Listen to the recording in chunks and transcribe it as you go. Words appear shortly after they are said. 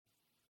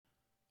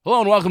Hello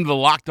and welcome to the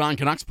Locked On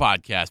Canucks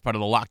podcast, part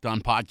of the Locked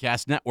On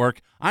Podcast Network.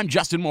 I'm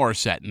Justin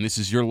Morissette, and this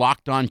is your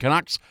Locked On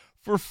Canucks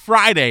for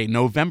Friday,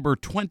 November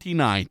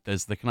 29th,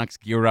 as the Canucks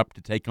gear up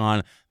to take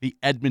on the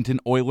Edmonton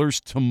Oilers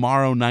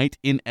tomorrow night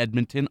in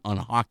Edmonton on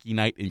Hockey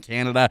Night in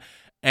Canada.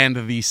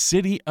 And the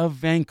city of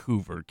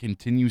Vancouver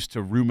continues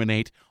to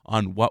ruminate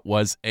on what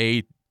was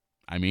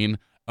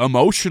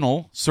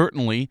emotional,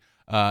 certainly,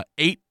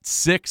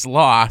 8-6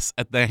 loss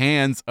at the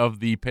hands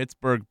of the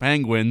Pittsburgh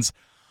Penguins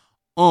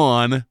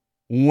on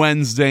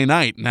Wednesday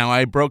night. Now,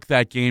 I broke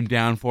that game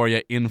down for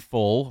you in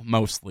full,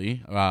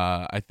 mostly,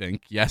 I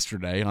think,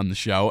 yesterday on the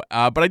show.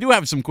 But I do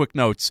have some quick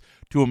notes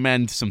to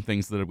amend some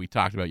things that we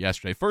talked about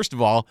yesterday. First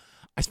of all,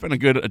 I spent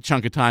a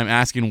chunk of time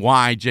asking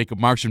why Jacob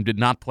Markstrom did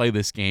not play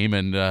this game,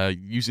 and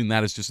using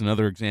that as just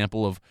another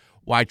example of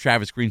why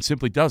Travis Green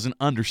simply doesn't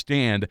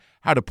understand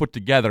how to put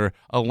together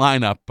a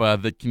lineup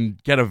that can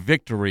get a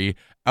victory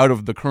out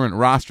of the current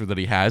roster that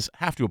he has.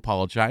 Have to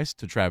apologize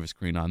to Travis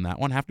Green on that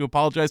one. Have to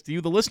apologize to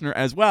you, the listener,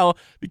 as well,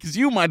 because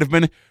you might have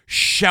been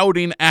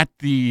shouting at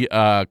the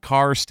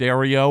car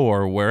stereo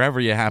or wherever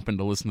you happen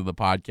to listen to the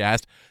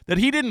podcast that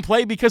he didn't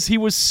play because he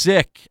was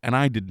sick, and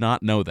I did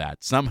not know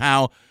that.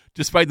 Somehow,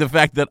 despite the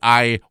fact that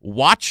I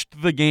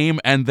watched the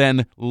game and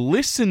then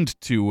listened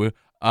to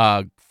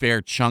a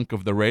fair chunk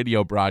of the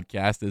radio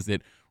broadcast as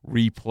it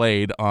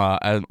replayed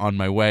on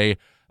my way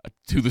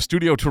to the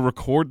studio to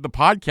record the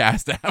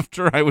podcast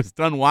after I was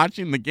done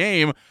watching the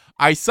game,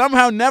 I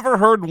somehow never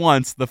heard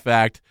once the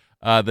fact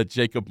that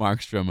Jacob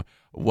Markstrom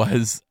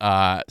was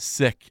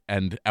sick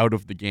and out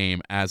of the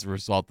game as a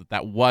result,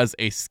 that was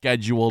a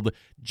scheduled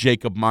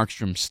Jacob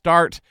Markstrom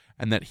start,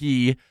 and that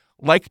he,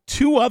 like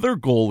two other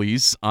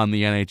goalies on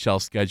the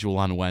NHL schedule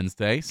on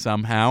Wednesday,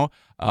 somehow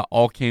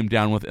all came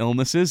down with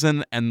illnesses,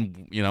 and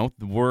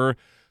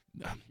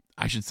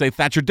I should say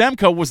Thatcher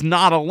Demko was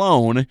not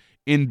alone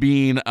in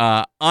being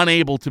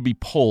unable to be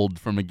pulled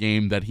from a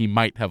game that he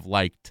might have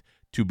liked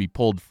to be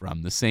pulled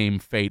from. The same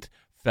fate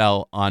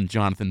fell on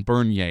Jonathan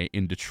Bernier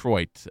in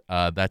Detroit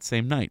that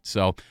same night.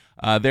 So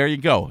there you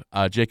go.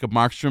 Jacob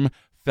Markstrom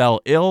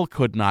fell ill,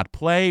 could not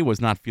play, was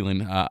not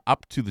feeling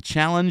up to the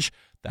challenge.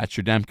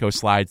 Thatcher Demko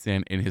slides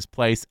in his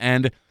place,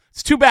 and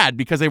it's too bad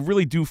because I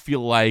really do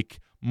feel like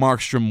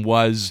Markstrom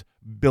was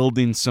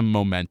building some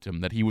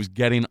momentum, that he was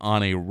getting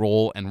on a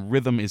roll, and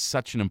rhythm is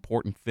such an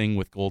important thing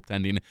with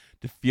goaltending,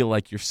 to feel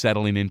like you're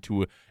settling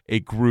into a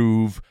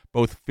groove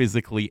both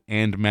physically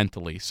and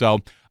mentally. So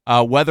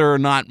whether or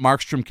not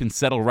Markstrom can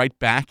settle right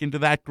back into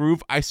that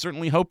groove, I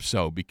certainly hope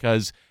so,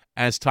 because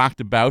as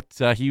talked about,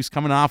 he was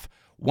coming off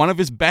one of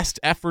his best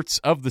efforts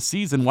of the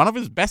season, one of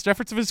his best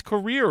efforts of his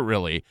career,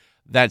 really,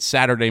 that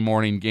Saturday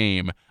morning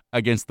game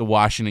against the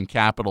Washington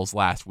Capitals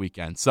last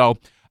weekend. So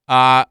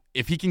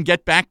if he can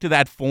get back to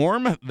that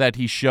form that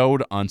he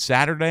showed on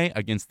Saturday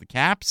against the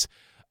Caps,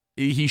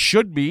 he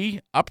should be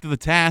up to the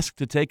task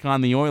to take on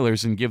the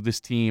Oilers and give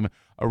this team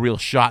a real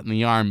shot in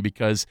the arm,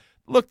 because,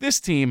 look, this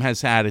team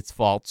has had its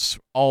faults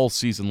all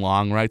season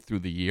long, right through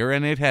the year,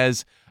 and it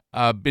has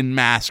been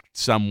masked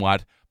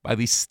somewhat by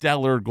the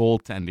stellar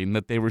goaltending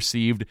that they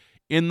received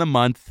in the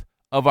month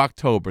of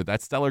October.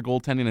 That stellar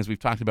goaltending, as we've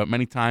talked about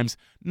many times,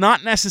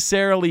 not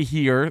necessarily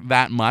here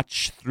that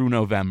much through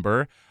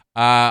November.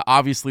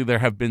 Obviously, there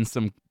have been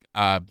some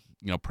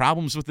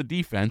problems with the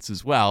defense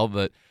as well.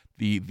 The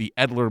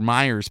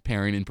Edler-Myers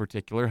pairing in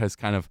particular has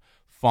kind of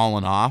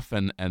fallen off,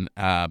 and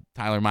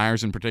Tyler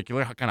Myers in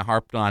particular kind of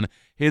harped on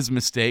his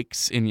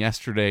mistakes in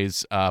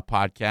yesterday's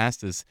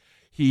podcast, as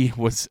he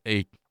was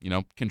a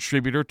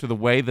contributor to the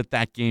way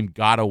that game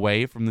got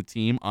away from the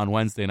team on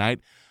Wednesday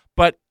night.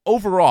 But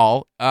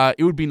overall,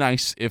 it would be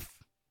nice if,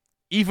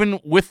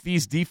 even with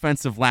these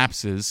defensive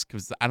lapses,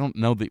 because I don't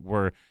know that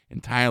we're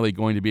entirely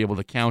going to be able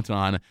to count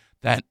on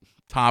that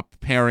top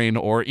pairing,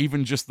 or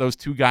even just those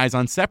two guys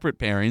on separate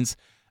pairings,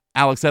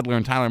 Alex Edler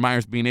and Tyler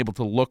Myers, being able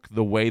to look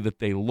the way that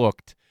they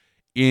looked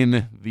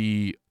in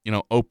the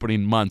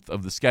opening month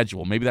of the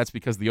schedule. Maybe that's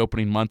because the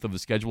opening month of the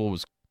schedule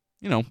was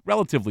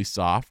relatively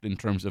soft in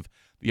terms of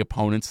the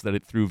opponents that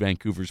it threw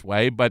Vancouver's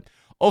way, but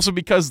also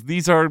because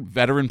these are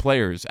veteran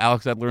players,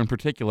 Alex Edler in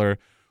particular,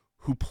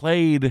 who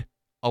played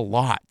a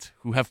lot,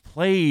 who have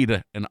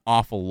played an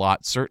awful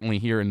lot, certainly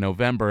here in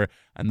November,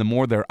 and the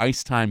more their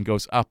ice time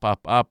goes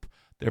up,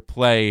 their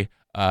play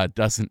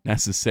doesn't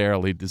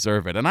necessarily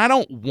deserve it. And I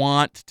don't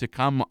want to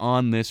come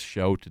on this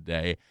show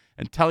today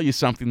and tell you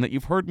something that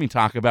you've heard me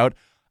talk about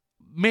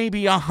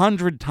maybe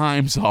 100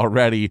 times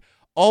already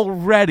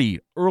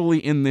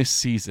early in this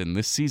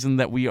season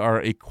that we are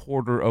a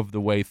quarter of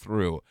the way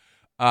through.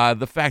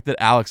 The fact that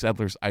Alex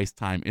Edler's ice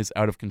time is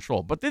out of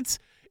control. But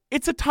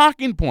it's a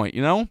talking point,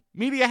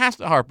 Media has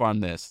to harp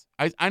on this.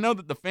 I know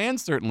that the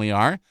fans certainly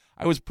are.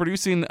 I was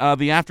producing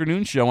the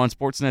afternoon show on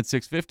Sportsnet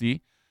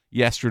 650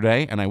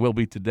 yesterday, and I will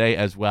be today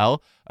as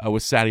well,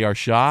 with Sadiar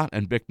Shah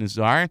and Bick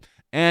Nazar.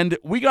 And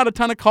we got a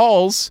ton of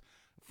calls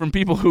from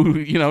people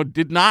who,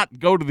 did not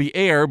go to the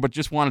air, but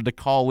just wanted to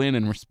call in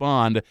and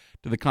respond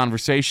to the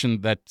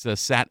conversation that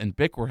Sat and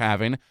Bick were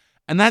having.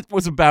 And that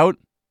was about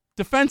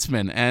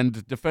defensemen, and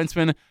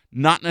defensemen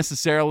not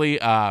necessarily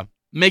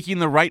making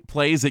the right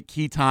plays at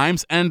key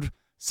times, and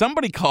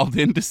somebody called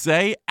in to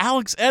say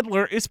Alex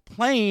Edler is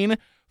playing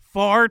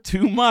far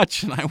too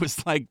much. And I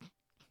was like,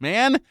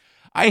 man,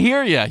 I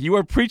hear you. You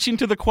are preaching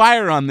to the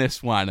choir on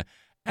this one.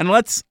 And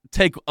let's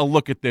take a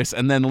look at this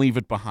and then leave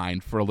it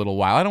behind for a little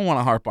while. I don't want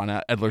to harp on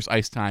Edler's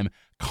ice time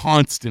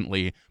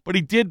constantly, but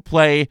he did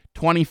play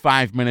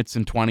 25 minutes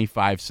and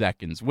 25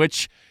 seconds,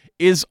 which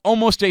is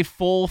almost a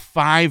full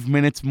 5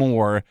 minutes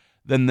more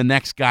than the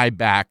next guy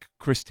back,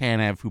 Chris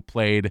Tanev, who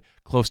played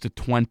close to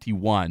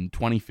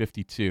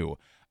 2052.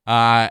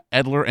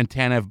 Edler and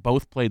Tanev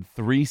both played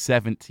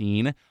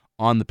 .317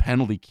 on the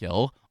penalty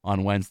kill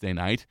on Wednesday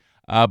night,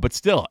 but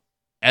still,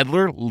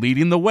 Edler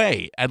leading the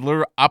way.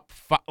 Edler up,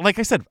 like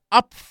I said,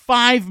 up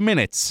 5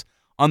 minutes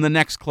on the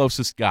next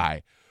closest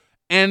guy.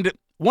 And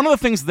one of the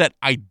things that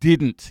I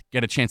didn't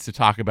get a chance to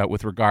talk about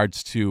with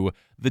regards to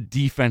the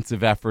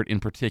defensive effort in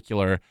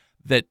particular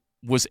that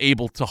was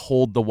able to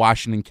hold the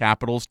Washington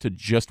Capitals to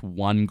just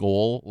one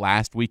goal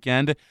last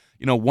weekend.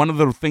 You know, one of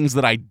the things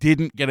that I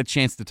didn't get a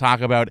chance to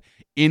talk about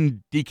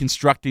in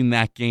deconstructing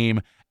that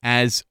game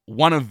as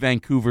one of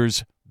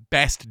Vancouver's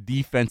best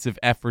defensive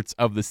efforts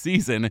of the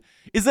season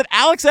is that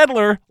Alex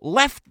Edler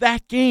left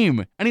that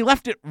game, and he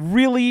left it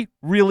really,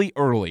 really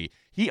early.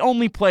 He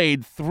only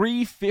played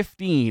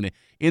 .315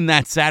 in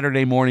that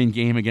Saturday morning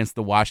game against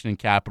the Washington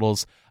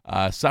Capitals,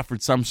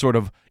 suffered some sort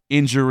of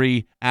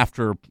injury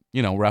after,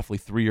 roughly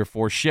 3 or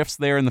 4 shifts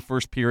there in the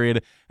first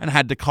period and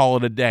had to call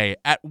it a day,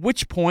 at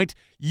which point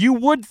you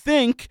would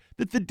think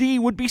that the D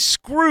would be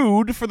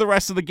screwed for the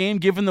rest of the game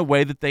given the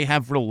way that they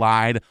have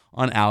relied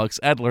on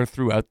Alex Edler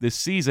throughout this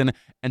season,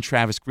 and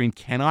Travis Green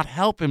cannot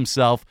help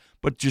himself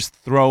but just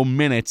throw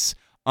minutes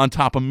on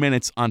top of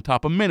minutes on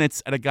top of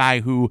minutes at a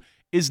guy who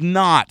is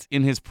not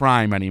in his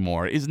prime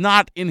anymore, is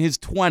not in his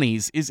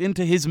 20s, is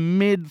into his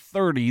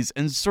mid-30s,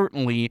 and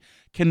certainly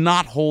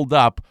cannot hold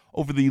up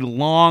over the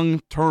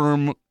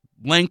long-term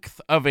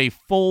length of a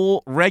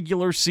full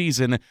regular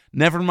season,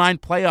 never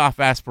mind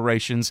playoff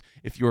aspirations,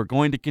 if you are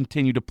going to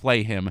continue to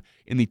play him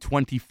in the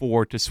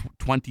 24 to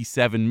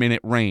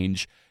 27-minute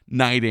range,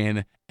 night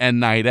in and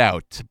night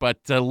out. But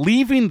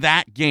leaving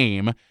that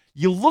game,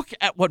 you look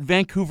at what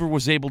Vancouver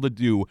was able to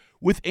do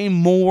with a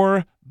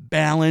more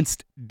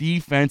balanced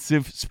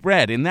defensive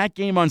spread. In that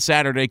game on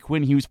Saturday,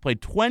 Quinn Hughes played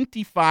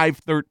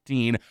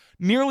 25-13,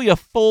 nearly a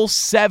full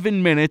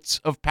 7 minutes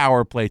of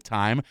power play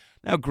time.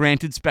 Now,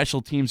 granted,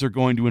 special teams are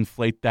going to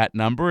inflate that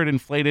number. It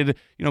inflated,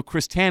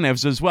 Chris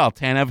Tanev's as well.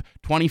 Tanev,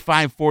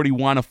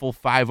 25-41, a full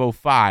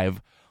 5:05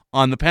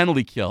 on the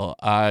penalty kill.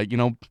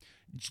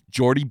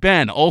 Jordy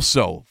Ben,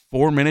 also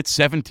 4 minutes,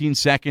 17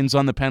 seconds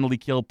on the penalty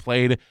kill,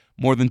 played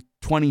more than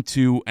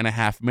 22 and a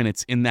half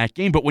minutes in that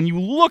game. But when you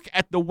look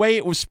at the way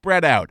it was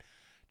spread out,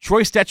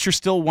 Troy Stecher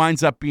still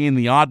winds up being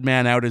the odd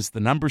man out as the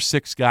number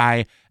 6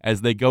 guy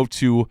as they go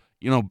to,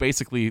 5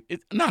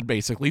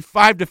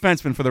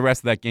 defensemen for the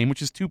rest of that game,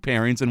 which is 2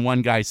 pairings and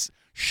 1 guy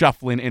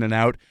shuffling in and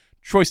out.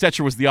 Troy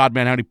Stecher was the odd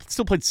man out. He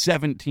still played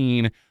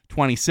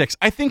 17-26.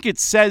 I think it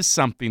says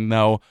something,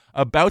 though,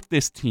 about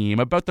this team,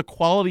 about the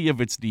quality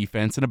of its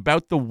defense, and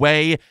about the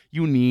way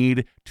you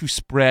need to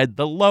spread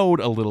the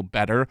load a little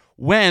better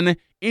when,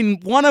 in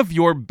one of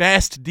your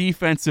best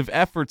defensive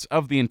efforts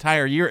of the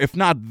entire year, if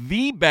not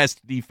the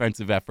best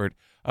defensive effort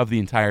of the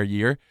entire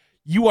year,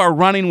 you are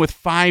running with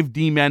 5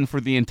 D-men for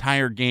the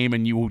entire game,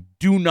 and you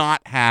do not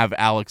have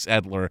Alex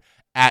Edler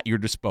at your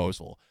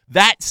disposal.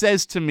 That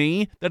says to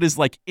me, that is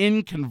like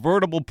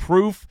inconvertible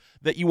proof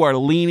that you are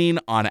leaning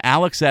on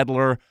Alex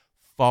Edler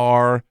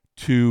far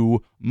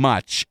too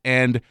much.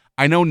 And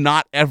I know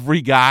not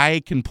every guy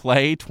can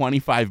play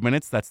 25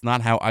 minutes. That's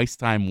not how ice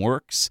time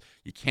works.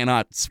 You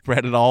cannot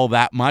spread it all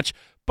that much.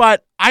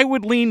 But I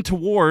would lean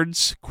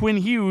towards Quinn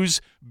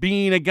Hughes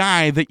being a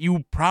guy that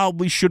you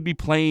probably should be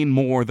playing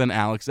more than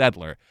Alex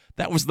Edler.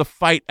 That was the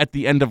fight at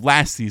the end of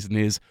last season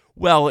is,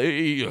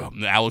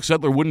 Alex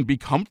Edler wouldn't be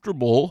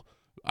comfortable.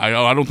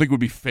 I don't think it would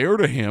be fair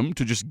to him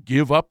to just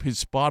give up his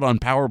spot on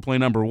power play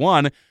number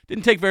 1.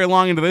 Didn't take very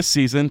long into this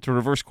season to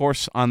reverse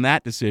course on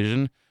that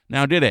decision.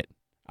 Now, did it?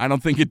 I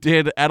don't think it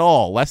did at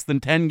all. Less than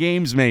 10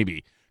 games,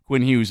 maybe.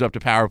 Quinn Hughes up to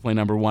power play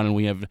number 1, and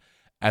we have,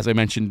 as I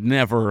mentioned,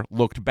 never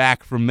looked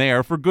back from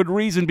there for good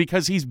reason,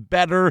 because he's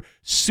better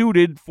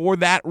suited for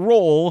that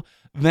role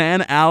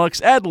than Alex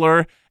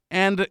Edler.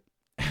 And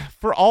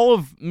for all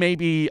of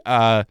maybe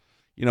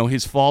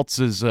his faults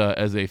as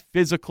a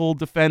physical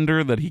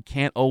defender, that he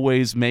can't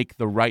always make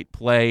the right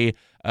play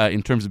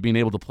in terms of being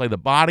able to play the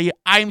body,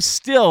 I'm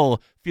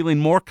still feeling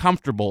more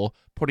comfortable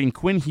putting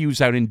Quinn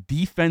Hughes out in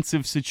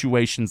defensive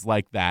situations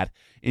like that,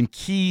 in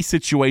key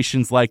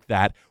situations like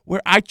that,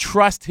 where I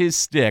trust his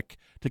stick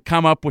to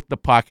come up with the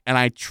puck, and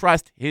I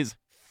trust his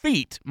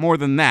feet more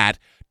than that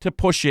to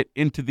push it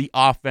into the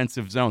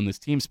offensive zone. This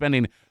team's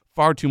spending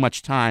far too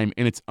much time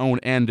in its own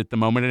end at the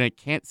moment, and it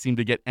can't seem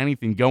to get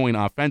anything going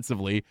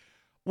offensively.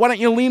 Why don't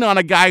you lean on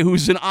a guy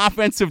who's an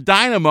offensive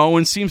dynamo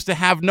and seems to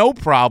have no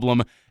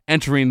problem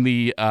entering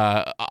the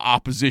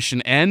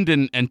opposition end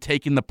and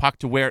taking the puck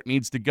to where it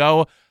needs to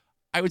go?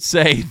 I would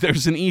say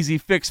there's an easy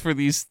fix for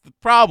these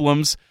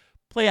problems,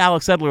 play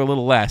Alex Edler a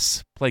little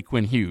less, play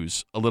Quinn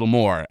Hughes a little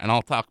more, and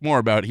I'll talk more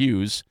about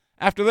Hughes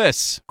after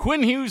this.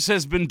 Quinn Hughes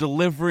has been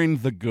delivering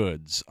the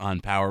goods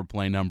on Power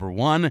Play number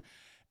 1.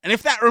 And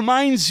if that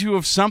reminds you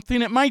of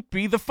something, it might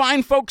be the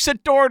fine folks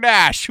at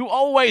DoorDash who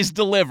always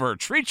deliver.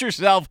 Treat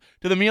yourself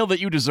to the meal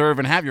that you deserve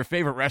and have your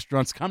favorite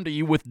restaurants come to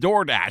you with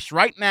DoorDash.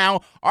 Right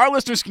now, our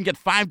listeners can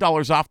get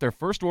 $5 off their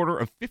first order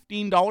of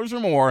 $15 or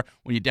more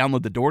when you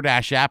download the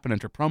DoorDash app and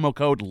enter promo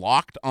code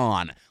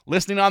LOCKEDON.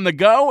 Listening on the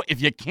go,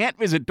 if you can't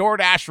visit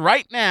DoorDash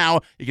right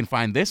now, you can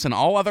find this and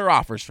all other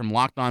offers from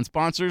Locked On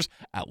sponsors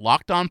at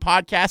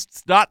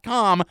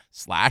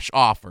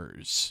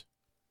LockedOnPodcasts.com/offers.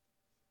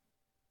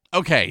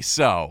 Okay,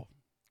 so,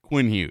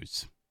 Quinn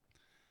Hughes.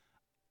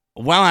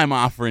 While I'm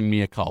offering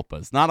mea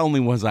culpas, not only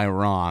was I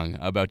wrong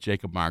about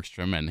Jacob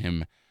Markstrom and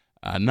him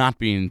not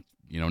being,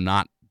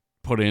 not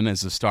put in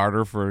as a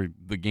starter for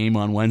the game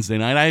on Wednesday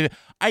night,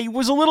 I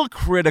was a little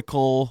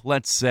critical,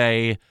 let's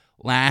say,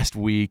 last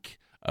week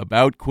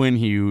about Quinn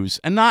Hughes,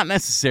 and not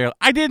necessarily,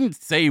 I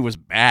didn't say he was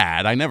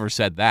bad, I never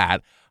said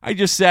that. I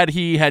just said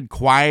he had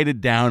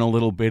quieted down a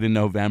little bit in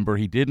November.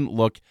 He didn't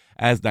look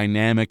as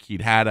dynamic.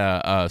 He'd had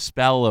a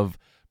spell of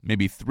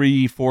maybe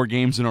 3-4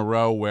 games in a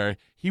row where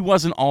he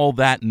wasn't all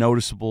that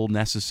noticeable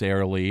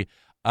necessarily.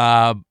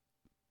 And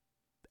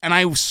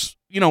I was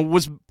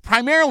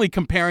primarily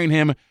comparing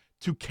him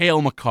to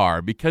Cale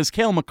Makar, because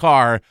Cale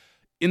Makar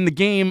in the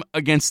game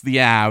against the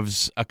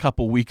Avs a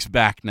couple weeks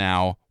back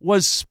now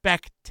was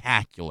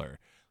spectacular.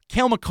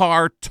 Cale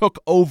Makar took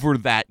over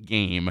that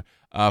game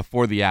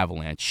for the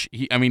Avalanche.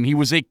 He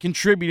was a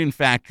contributing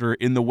factor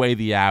in the way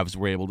the Avs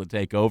were able to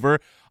take over.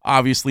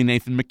 Obviously,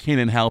 Nathan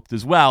MacKinnon helped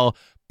as well,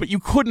 but you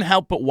couldn't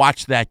help but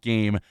watch that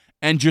game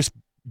and just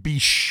be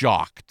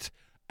shocked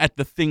at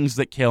the things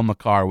that Cale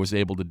Makar was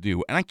able to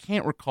do. And I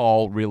can't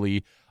recall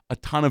really a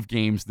ton of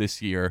games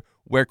this year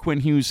where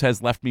Quinn Hughes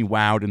has left me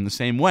wowed in the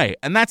same way.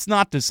 And that's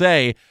not to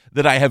say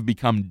that I have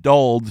become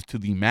dulled to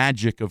the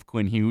magic of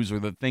Quinn Hughes or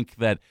to think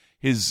that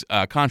his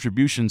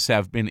contributions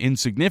have been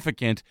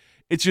insignificant.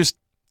 It's just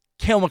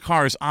Cale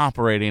Makar is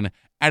operating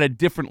at a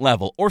different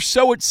level, or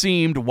so it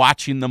seemed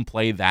watching them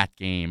play that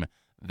game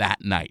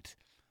that night.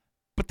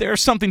 But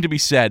there's something to be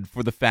said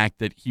for the fact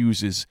that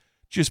Hughes has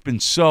just been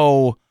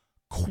so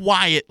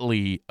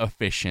quietly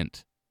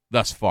efficient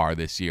thus far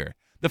this year.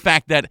 The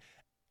fact that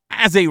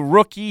as a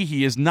rookie,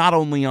 he is not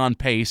only on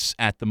pace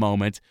at the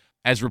moment,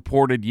 as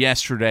reported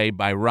yesterday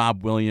by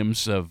Rob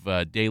Williams of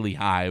Daily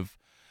Hive,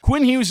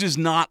 Quinn Hughes is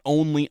not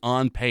only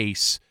on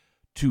pace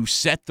to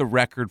set the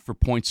record for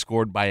points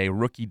scored by a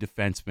rookie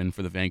defenseman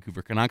for the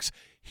Vancouver Canucks,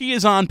 he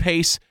is on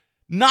pace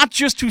not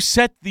just to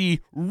set the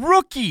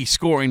rookie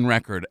scoring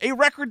record, a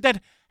record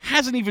that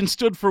hasn't even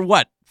stood for,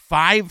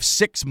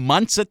 5-6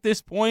 months at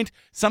this point?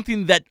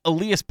 Something that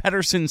Elias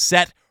Pettersson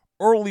set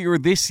earlier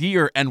this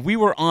year, and we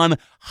were on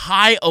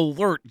high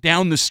alert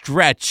down the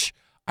stretch,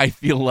 I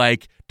feel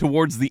like,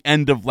 towards the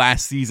end of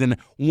last season,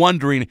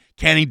 wondering,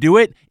 can he do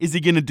it? Is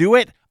he going to do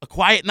it? A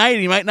quiet night,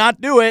 he might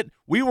not do it.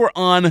 We were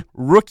on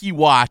rookie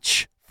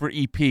watch for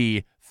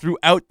EP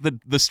throughout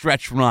the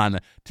stretch run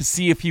to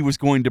see if he was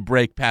going to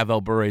break Pavel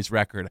Bure's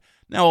record.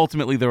 Now,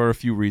 ultimately, there were a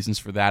few reasons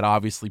for that.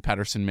 Obviously,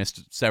 Pettersson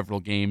missed several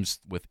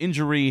games with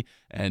injury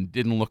and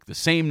didn't look the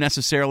same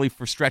necessarily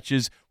for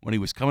stretches when he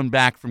was coming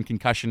back from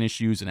concussion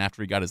issues and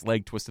after he got his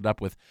leg twisted up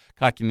with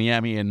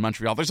Kotkaniemi in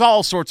Montreal. There's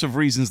all sorts of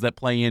reasons that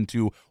play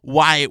into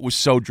why it was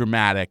so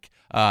dramatic,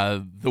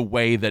 the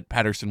way that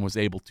Pettersson was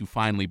able to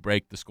finally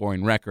break the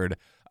scoring record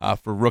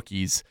for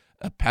rookies.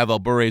 Pavel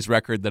Bure's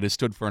record that has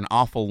stood for an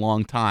awful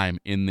long time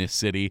in this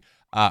city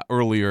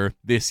earlier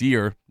this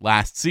year,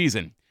 last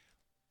season.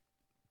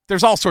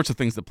 There's all sorts of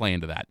things that play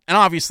into that. And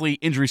obviously,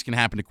 injuries can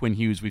happen to Quinn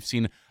Hughes. We've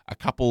seen a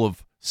couple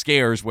of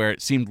scares where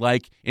it seemed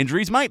like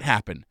injuries might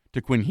happen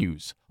to Quinn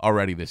Hughes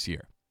already this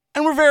year.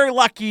 And we're very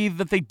lucky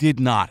that they did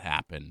not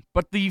happen.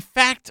 But the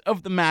fact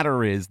of the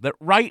matter is that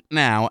right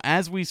now,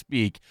 as we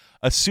speak,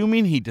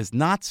 assuming he does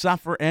not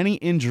suffer any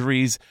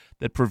injuries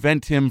that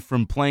prevent him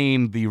from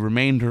playing the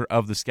remainder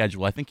of the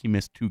schedule, I think he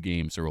missed 2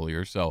 games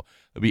earlier, so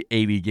it'll be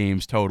 80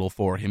 games total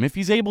for him. If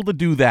he's able to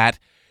do that,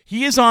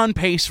 he is on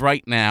pace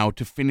right now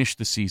to finish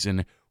the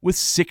season with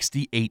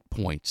 68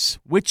 points,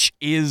 which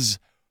is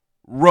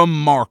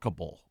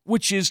remarkable,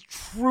 which is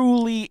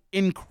truly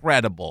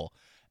incredible.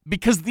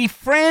 Because the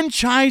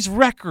franchise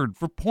record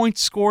for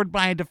points scored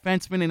by a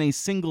defenseman in a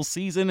single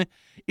season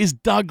is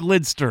Doug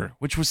Lidster,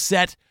 which was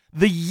set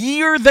the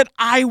year that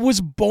I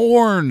was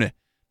born,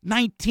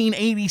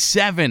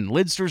 1987.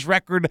 Lidster's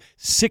record,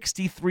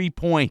 63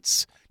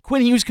 points.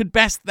 Quinn Hughes could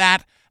best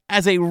that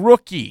as a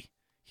rookie.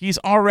 He's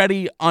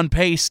already on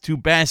pace to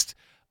best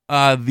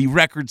the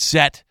record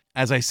set,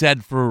 as I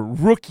said, for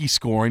rookie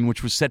scoring,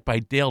 which was set by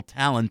Dale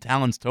Talon.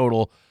 Talon's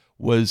total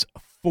was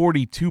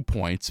 42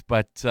 points,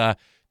 but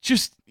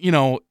just,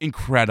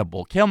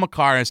 incredible. Cale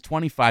Makar has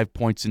 25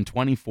 points in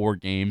 24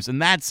 games, and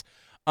that's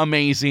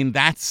amazing.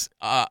 That's,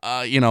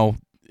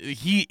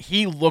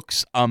 he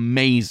looks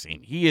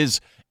amazing. He is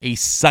a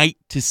sight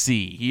to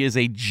see. He is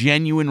a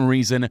genuine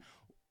reason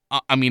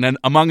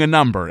among a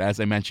number, as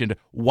I mentioned,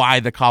 why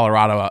the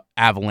Colorado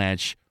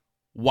Avalanche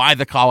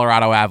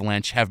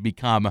have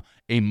become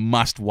a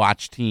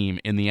must-watch team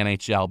in the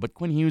NHL. But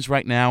Quinn Hughes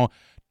right now,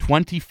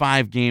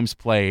 25 games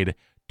played,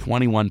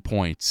 21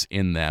 points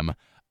in them.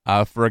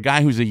 For a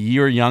guy who's a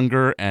year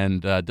younger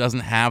and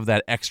doesn't have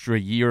that extra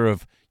year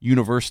of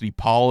university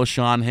polish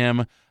on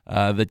him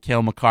that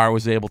Cale Makar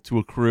was able to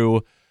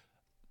accrue,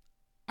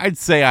 I'd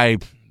say I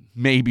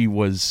maybe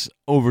was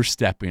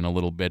overstepping a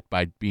little bit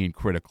by being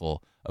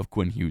critical of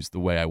Quinn Hughes the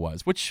way I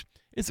was, which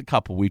is a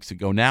couple weeks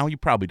ago now. You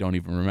probably don't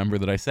even remember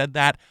that I said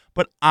that,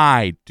 but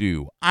I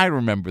do. I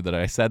remember that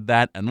I said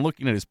that, and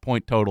looking at his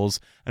point totals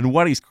and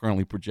what he's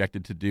currently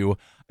projected to do,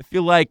 I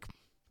feel like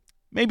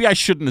maybe I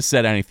shouldn't have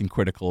said anything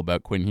critical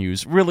about Quinn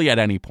Hughes, really at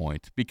any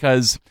point,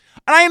 because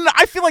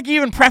I feel like he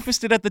even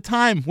prefaced it at the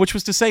time, which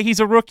was to say he's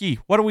a rookie.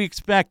 What do we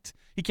expect?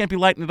 He can't be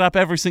lighting it up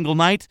every single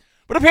night.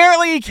 But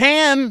apparently he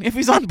can if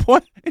he's on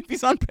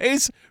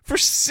pace for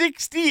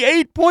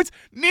 68 points,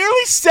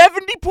 nearly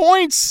 70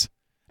 points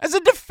as a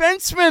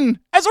defenseman,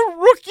 as a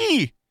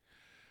rookie.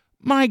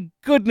 My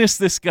goodness,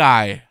 this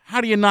guy.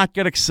 How do you not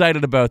get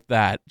excited about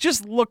that?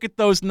 Just look at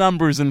those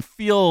numbers and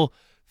feel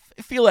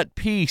at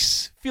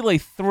peace, feel a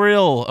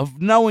thrill of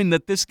knowing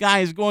that this guy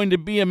is going to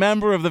be a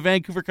member of the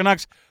Vancouver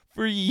Canucks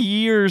for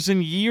years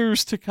and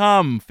years to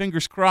come.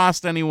 Fingers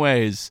crossed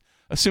anyways,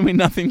 assuming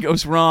nothing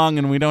goes wrong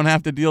and we don't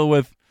have to deal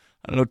with,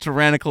 I don't know,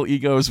 tyrannical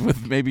egos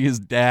with maybe his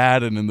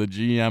dad and the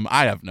GM.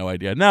 I have no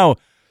idea. No,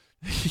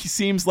 he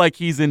seems like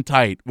he's in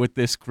tight with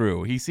this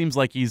crew. He seems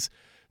like he's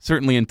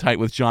certainly in tight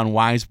with John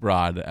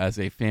Weisbrod as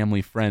a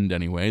family friend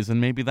anyways, and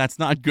maybe that's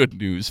not good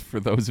news for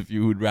those of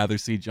you who'd rather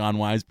see John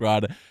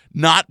Weisbrod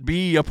not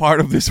be a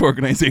part of this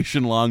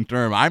organization long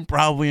term. I'm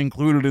probably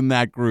included in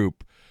that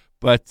group.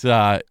 But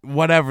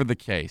whatever the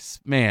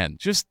case, man,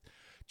 just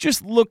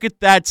look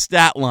at that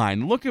stat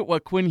line. Look at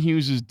what Quinn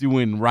Hughes is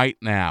doing right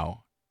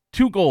now.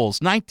 2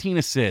 goals, 19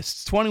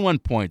 assists, 21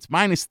 points,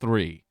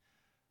 -3.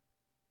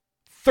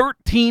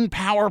 13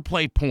 power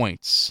play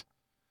points.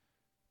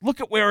 Look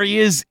at where he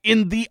is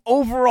in the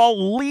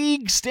overall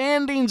league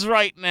standings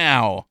right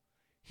now.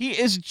 He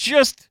is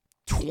just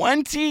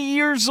 20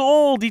 years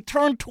old. He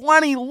turned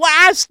 20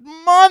 last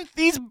month.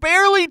 He's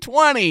barely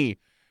 20.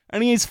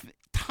 And he's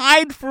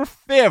tied for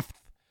 5th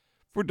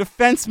for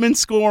defenseman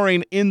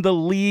scoring in the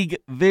league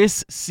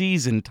this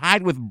season,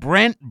 tied with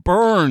Brent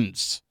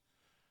Burns.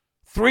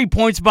 3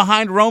 points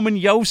behind Roman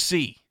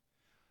Josi.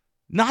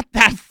 Not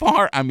that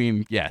far. I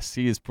mean, yes,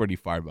 he is pretty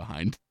far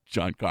behind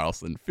John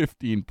Carlson,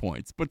 15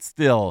 points. But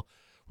still,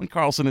 when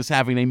Carlson is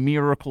having a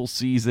miracle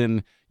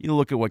season, you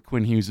look at what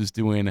Quinn Hughes is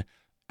doing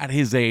at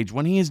his age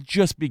when he is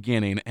just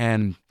beginning,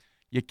 and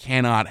you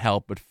cannot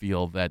help but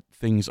feel that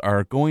things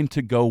are going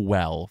to go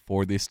well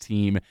for this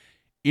team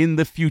in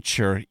the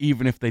future,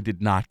 even if they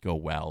did not go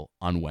well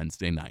on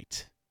Wednesday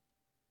night.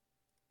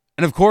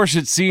 And of course,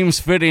 it seems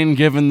fitting,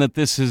 given that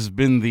this has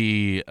been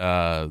the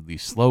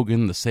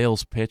slogan, the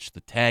sales pitch,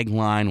 the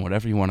tagline,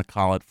 whatever you want to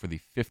call it, for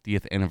the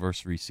 50th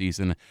anniversary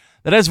season,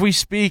 that as we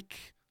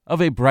speak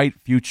of a bright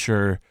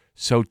future,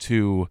 so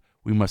too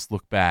we must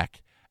look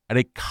back at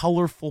a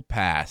colorful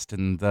past,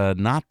 and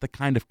not the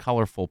kind of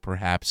colorful,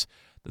 perhaps,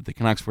 that the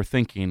Canucks were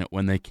thinking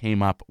when they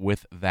came up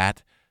with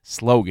that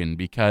slogan.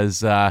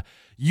 Because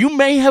you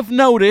may have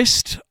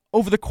noticed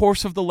over the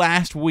course of the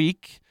last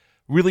week,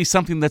 really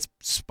something that's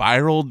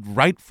spiraled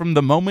right from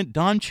the moment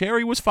Don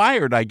Cherry was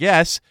fired, I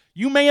guess.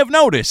 You may have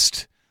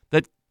noticed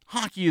that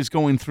hockey is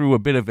going through a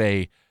bit of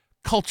a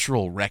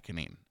cultural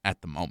reckoning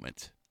at the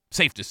moment.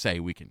 Safe to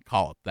say we can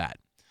call it that.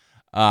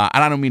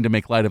 And I don't mean to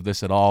make light of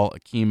this at all.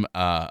 Akim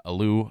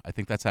Aliu, I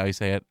think that's how you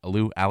say it.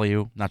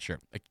 Aliu, not sure.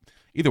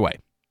 Either way,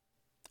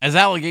 as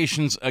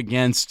allegations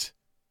against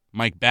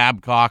Mike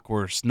Babcock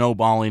were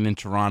snowballing in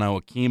Toronto,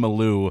 Akim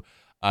Aliu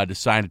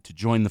decided to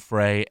join the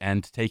fray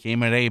and take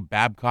aim at a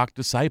Babcock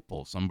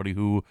disciple, somebody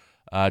who,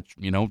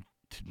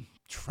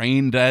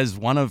 trained as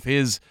one of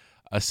his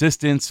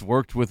assistants,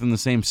 worked within the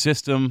same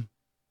system.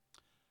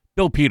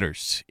 Bill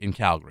Peters in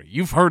Calgary.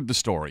 You've heard the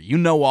story. You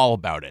know all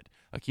about it.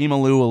 Akim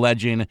Aliu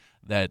alleging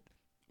that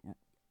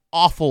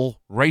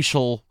awful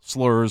racial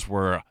slurs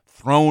were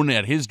thrown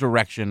at his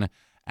direction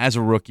as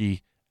a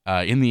rookie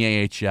in the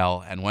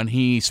AHL, and when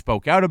he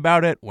spoke out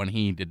about it, when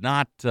he did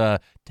not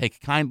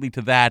take kindly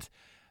to that,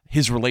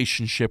 his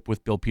relationship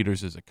with Bill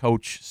Peters as a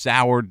coach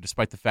soured,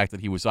 despite the fact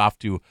that he was off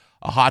to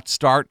a hot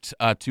start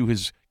to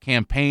his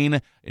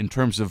campaign in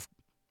terms of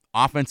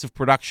offensive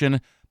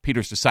production.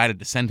 Peters decided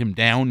to send him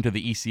down to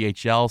the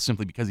ECHL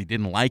simply because he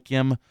didn't like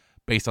him,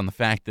 based on the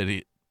fact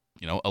that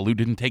Aliu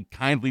didn't take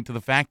kindly to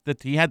the fact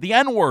that he had the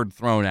N-word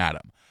thrown at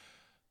him.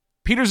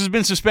 Peters has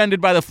been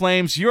suspended by the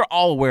Flames. You're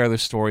all aware of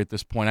this story at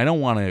this point. I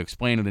don't want to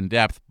explain it in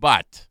depth,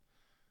 but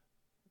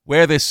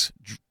where this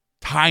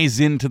ties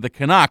into the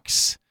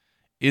Canucks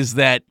is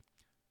that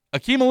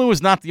Akim Aliu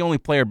is not the only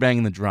player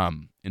banging the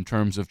drum in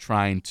terms of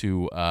trying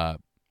to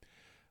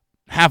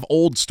have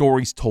old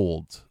stories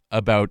told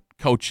about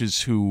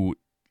coaches who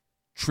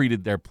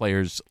treated their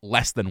players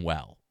less than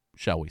well,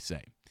 shall we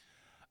say.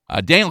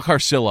 Daniel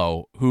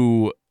Carcillo,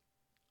 who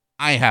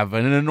I have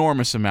an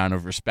enormous amount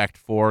of respect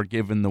for,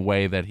 given the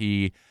way that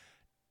he...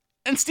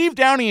 And Steve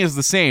Downey is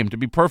the same, to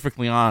be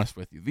perfectly honest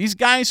with you. These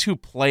guys who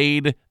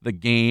played the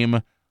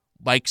game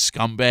like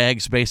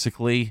scumbags,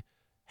 basically,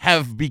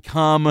 have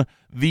become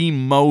the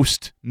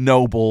most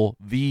noble,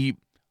 the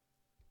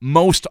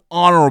most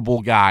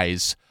honorable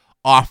guys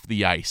off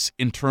the ice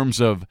in terms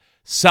of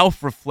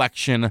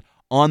self-reflection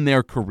on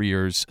their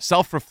careers,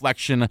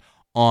 self-reflection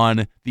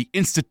on the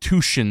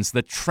institutions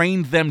that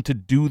trained them to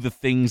do the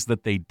things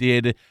that they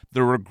did,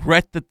 the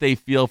regret that they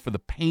feel for the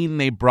pain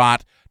they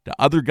brought to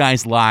other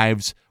guys'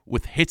 lives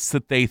with hits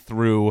that they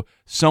threw,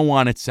 so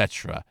on,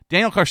 etc.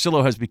 Daniel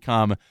Carcillo has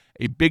become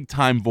a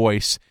big-time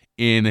voice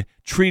in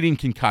treating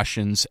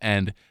concussions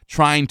and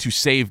trying to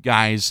save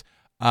guys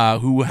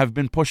who have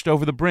been pushed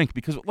over the brink.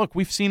 Because, look,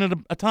 we've seen it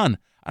a ton.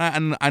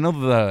 And I know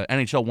the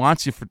NHL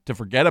wants you to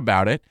forget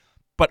about it,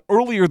 but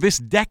earlier this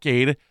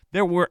decade,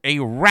 there were a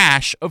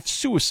rash of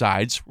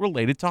suicides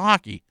related to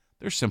hockey.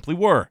 There simply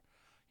were.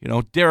 You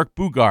know, Derek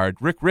Bugard,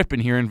 Rick Rippon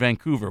here in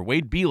Vancouver,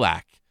 Wade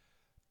Belak,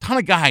 ton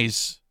of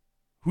guys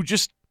who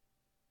just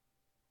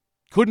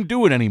couldn't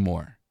do it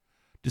anymore,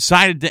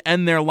 decided to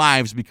end their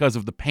lives because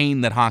of the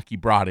pain that hockey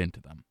brought into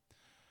them.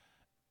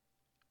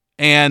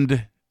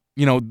 And,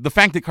 you know, the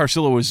fact that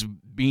Carcillo was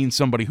being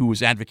somebody who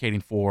was advocating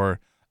for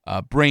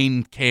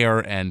brain care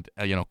and,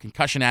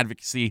 concussion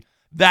advocacy,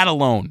 that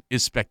alone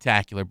is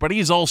spectacular. But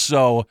he's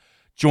also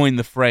joined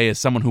the fray as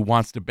someone who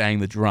wants to bang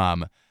the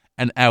drum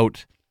and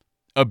out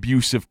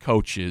abusive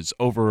coaches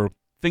over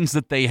things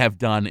that they have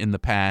done in the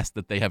past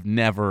that they have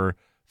never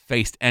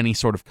faced any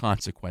sort of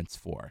consequence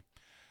for.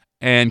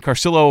 And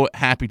Carcillo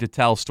happy to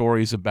tell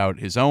stories about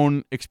his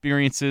own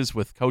experiences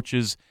with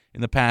coaches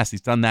in the past.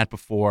 He's done that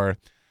before.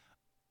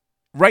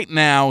 Right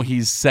now,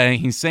 he's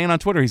saying on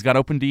Twitter he's got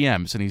open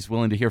DMs and he's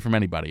willing to hear from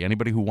anybody.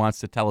 Anybody who wants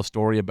to tell a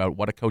story about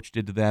what a coach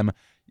did to them,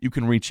 you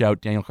can reach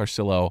out. Daniel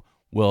Carcillo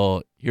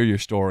will hear your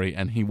story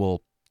and he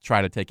will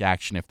try to take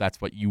action if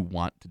that's what you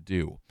want to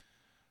do.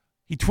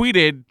 He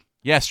tweeted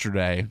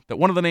yesterday that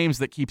one of the names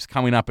that keeps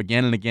coming up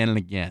again and again and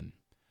again,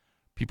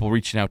 people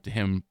reaching out to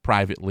him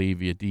privately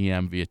via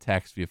DM, via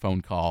text, via phone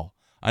call,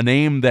 a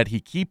name that he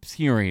keeps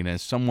hearing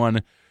as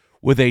someone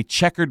with a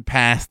checkered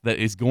past that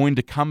is going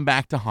to come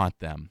back to haunt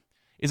them,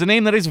 is a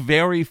name that is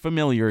very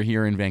familiar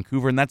here in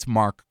Vancouver, and that's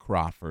Marc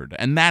Crawford.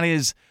 And that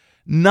is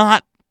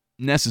not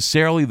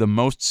necessarily the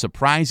most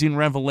surprising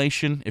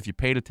revelation if you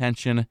paid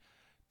attention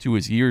to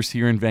his years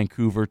here in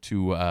Vancouver,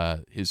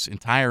 to his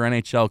entire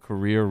NHL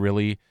career,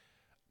 really.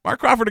 Marc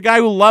Crawford, a guy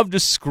who loved to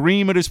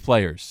scream at his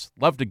players,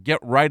 loved to get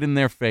right in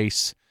their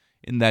face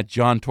in that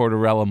John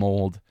Tortorella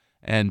mold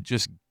and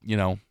just,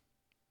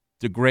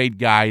 degrade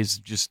guys,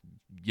 just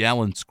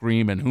yell and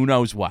scream and who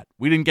knows what.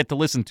 We didn't get to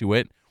listen to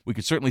it. We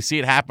could certainly see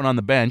it happen on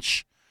the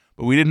bench,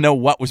 but we didn't know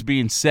what was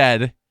being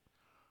said.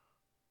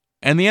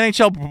 And the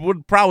NHL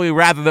would probably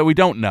rather that we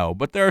don't know,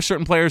 but there are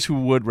certain players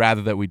who would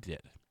rather that we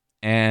did.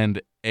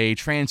 And a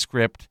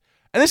transcript,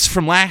 and this is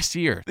from last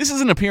year. This is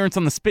an appearance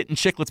on the Spit and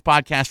Chicklets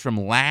podcast from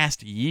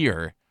last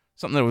year,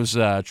 something that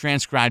was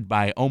transcribed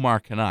by Omar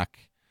Canuck.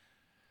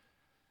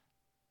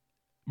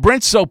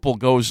 Brent Sopel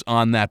goes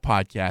on that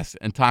podcast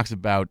and talks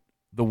about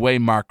the way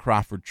Marc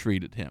Crawford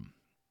treated him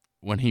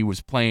when he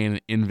was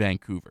playing in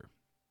Vancouver.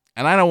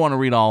 And I don't want to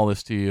read all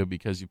this to you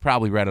because you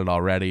probably read it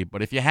already,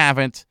 but if you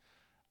haven't,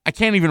 I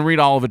can't even read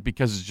all of it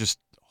because it's just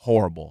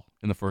horrible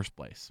in the first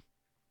place.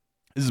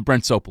 This is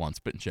Brent Sopel on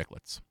Spit and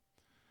Chicklets.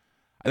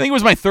 I think it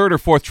was my third or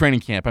fourth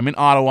training camp. I'm in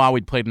Ottawa.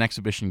 We'd played an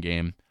exhibition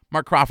game.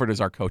 Marc Crawford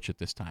is our coach at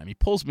this time. He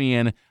pulls me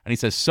in, and he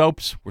says,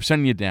 "Soaps, we're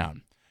sending you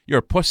down. You're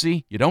a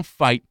pussy. You don't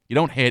fight. You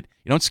don't hit.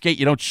 You don't skate.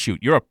 You don't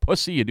shoot. You're a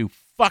pussy. You do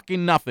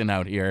fucking nothing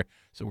out here,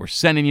 so we're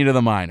sending you to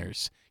the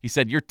minors." He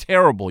said, "You're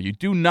terrible. You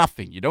do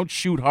nothing. You don't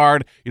shoot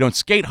hard. You don't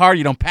skate hard.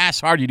 You don't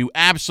pass hard. You do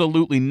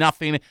absolutely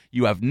nothing.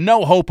 You have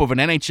no hope of an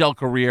NHL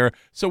career.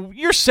 So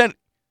you're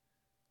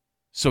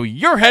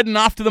heading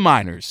off to the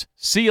minors.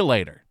 See you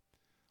later."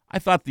 I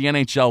thought the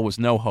NHL was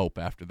no hope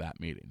after that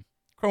meeting.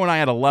 Crow and I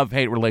had a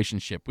love-hate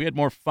relationship. We had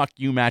more fuck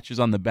you matches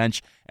on the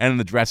bench and in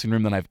the dressing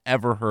room than I've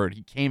ever heard.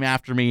 He came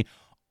after me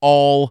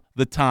all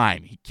the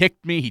time. He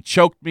kicked me. He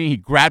choked me. He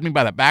grabbed me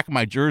by the back of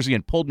my jersey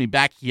and pulled me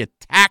back. He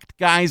attacked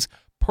guys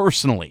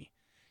personally.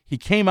 He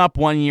came up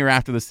one year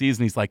after the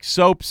season. He's like,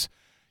 "Soaps,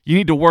 you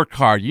need to work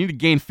hard. You need to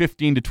gain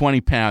 15 to 20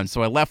 pounds.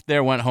 So I left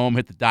there, went home,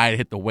 hit the diet,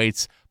 hit the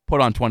weights, put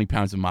on 20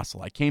 pounds of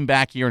muscle. I came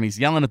back here, and he's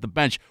yelling at the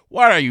bench,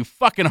 "What are you,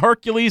 fucking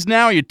Hercules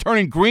now? Are you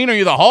turning green? Are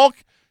you the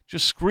Hulk?"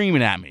 Just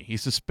screaming at me. He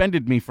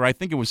suspended me for, I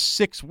think it was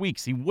 6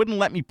 weeks. He wouldn't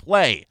let me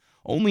play,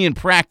 only in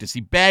practice. He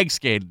bag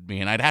skated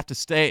me, and I'd have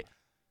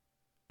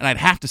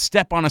to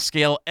step on a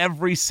scale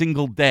every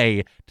single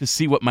day to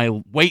see what my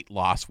weight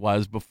loss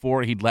was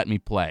before he'd let me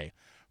play.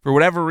 For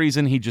whatever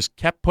reason, he just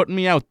kept putting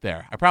me out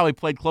there. I probably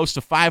played close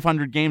to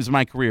 500 games in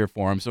my career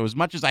for him, so as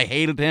much as I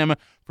hated him,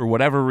 for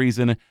whatever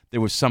reason,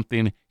 there was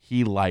something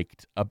he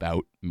liked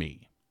about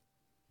me.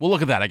 Well,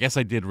 look at that. I guess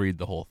I did read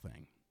the whole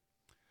thing.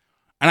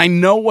 And I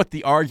know what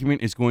the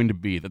argument is going to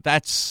be,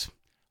 that's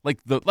like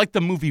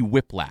the movie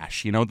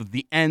Whiplash, that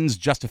the ends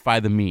justify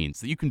the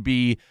means, that you can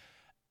be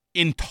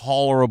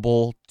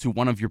intolerable to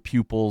one of your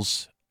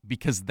pupils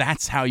because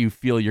that's how you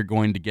feel you're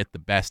going to get the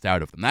best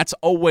out of them. That's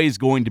always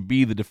going to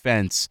be the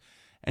defense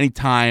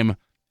anytime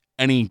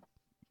any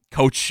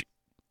coach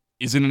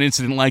is in an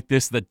incident like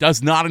this that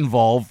does not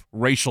involve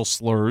racial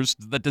slurs,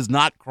 that does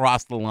not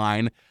cross the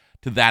line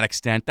to that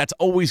extent. That's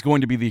always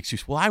going to be the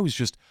excuse. Well, I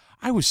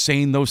was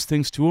saying those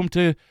things to him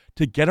to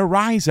get a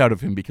rise out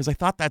of him because I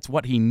thought that's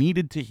what he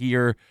needed to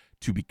hear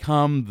to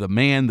become the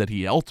man that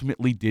he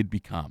ultimately did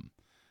become.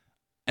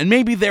 And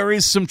maybe there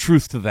is some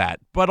truth to that,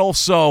 but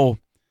also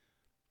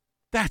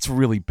that's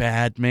really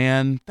bad,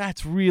 man.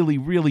 That's really,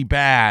 really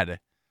bad.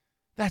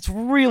 That's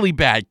really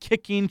bad.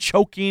 Kicking,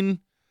 choking.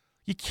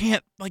 You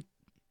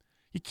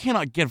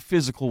cannot get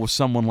physical with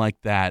someone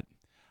like that.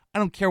 I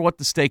don't care what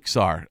the stakes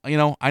are.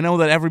 I know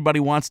that everybody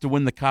wants to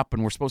win the cup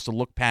and we're supposed to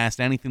look past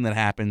anything that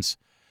happens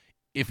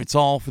if it's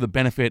all for the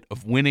benefit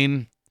of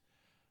winning.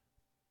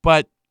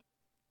 But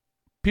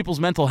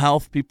people's mental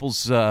health,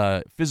 people's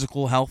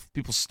physical health,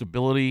 people's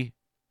stability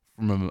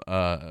from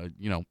a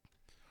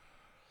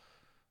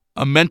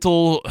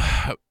mental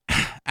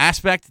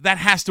aspect, that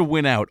has to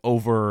win out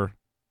over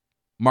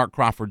Mark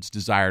Crawford's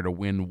desire to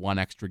win one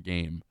extra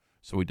game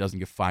so he doesn't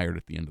get fired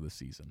at the end of the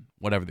season,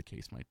 whatever the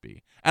case might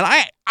be. And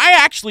I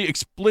actually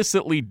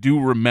explicitly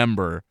do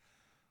remember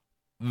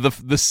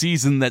the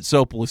season that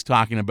Sopel is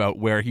talking about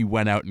where he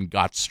went out and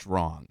got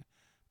strong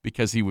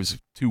because he was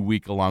too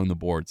weak along the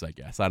boards, I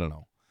guess. I don't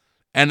know.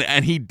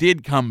 And he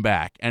did come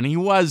back, and he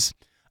was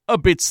a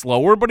bit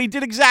slower, but he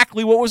did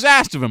exactly what was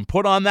asked of him,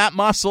 put on that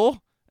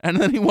muscle, and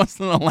then he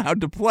wasn't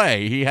allowed to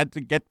play. He had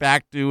to get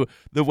back to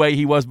the way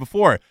he was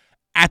before.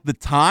 At the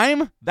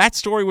time, that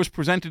story was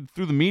presented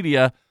through the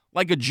media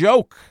like a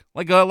joke,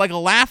 like a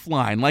laugh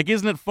line. Like,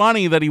 isn't it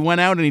funny that he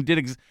went out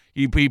and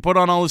he put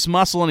on all this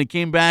muscle and he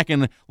came back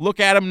and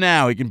look at him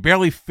now. He can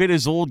barely fit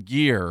his old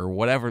gear or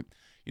whatever.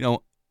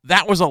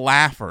 That was a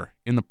laugher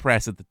in the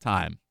press at the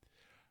time.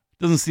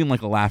 Doesn't seem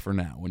like a laugher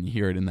now when you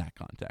hear it in that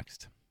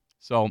context.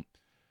 So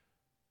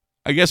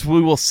I guess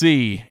we will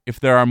see if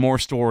there are more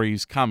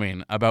stories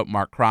coming about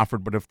Mark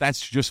Crawford, but if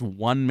that's just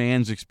one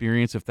man's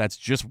experience, if that's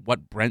just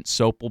what Brent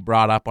Sopel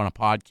brought up on a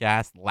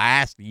podcast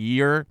last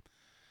year,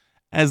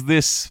 as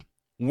this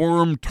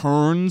worm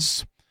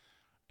turns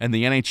and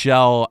the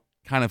NHL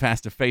kind of has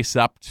to face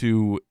up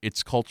to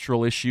its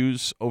cultural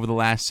issues over the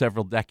last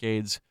several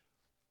decades,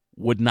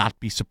 would not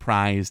be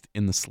surprised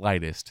in the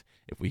slightest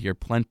if we hear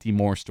plenty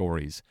more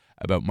stories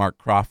about Mark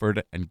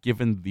Crawford, and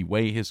given the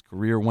way his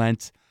career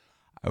went,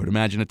 I would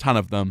imagine a ton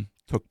of them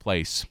took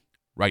place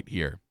right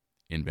here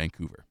in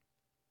Vancouver.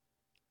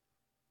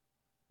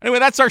 Anyway,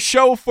 that's our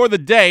show for the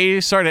day.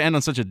 Sorry to end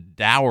on such a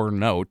dour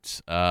note,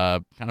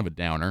 kind of a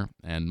downer,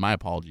 and my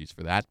apologies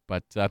for that,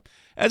 but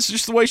that's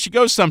just the way she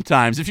goes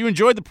sometimes. If you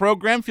enjoyed the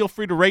program, feel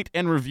free to rate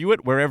and review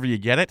it wherever you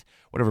get it,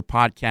 whatever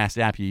podcast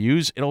app you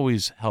use. It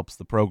always helps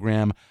the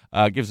program,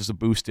 gives us a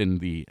boost in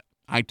the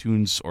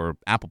iTunes or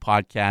Apple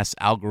Podcasts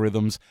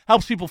algorithms,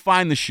 helps people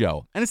find the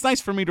show. And it's nice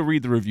for me to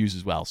read the reviews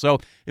as well. So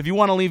if you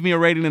want to leave me a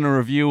rating and a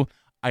review,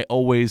 I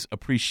always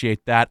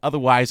appreciate that.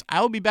 Otherwise,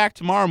 I will be back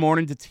tomorrow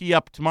morning to tee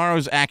up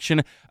tomorrow's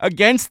action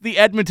against the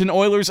Edmonton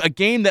Oilers, a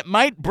game that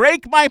might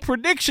break my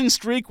prediction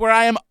streak where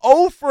I am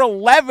 0 for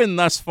 11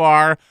 thus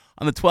far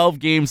on the 12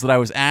 games that I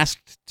was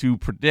asked to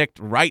predict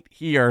right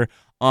here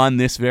on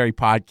this very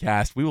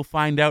podcast. We will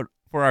find out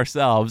for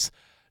ourselves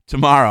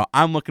tomorrow.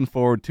 I'm looking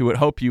forward to it.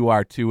 Hope you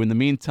are too. In the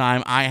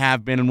meantime, I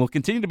have been and will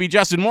continue to be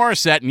Justin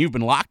Morissette, and you've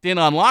been locked in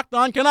on Locked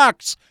On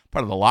Canucks,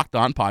 part of the Locked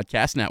On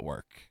Podcast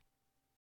Network.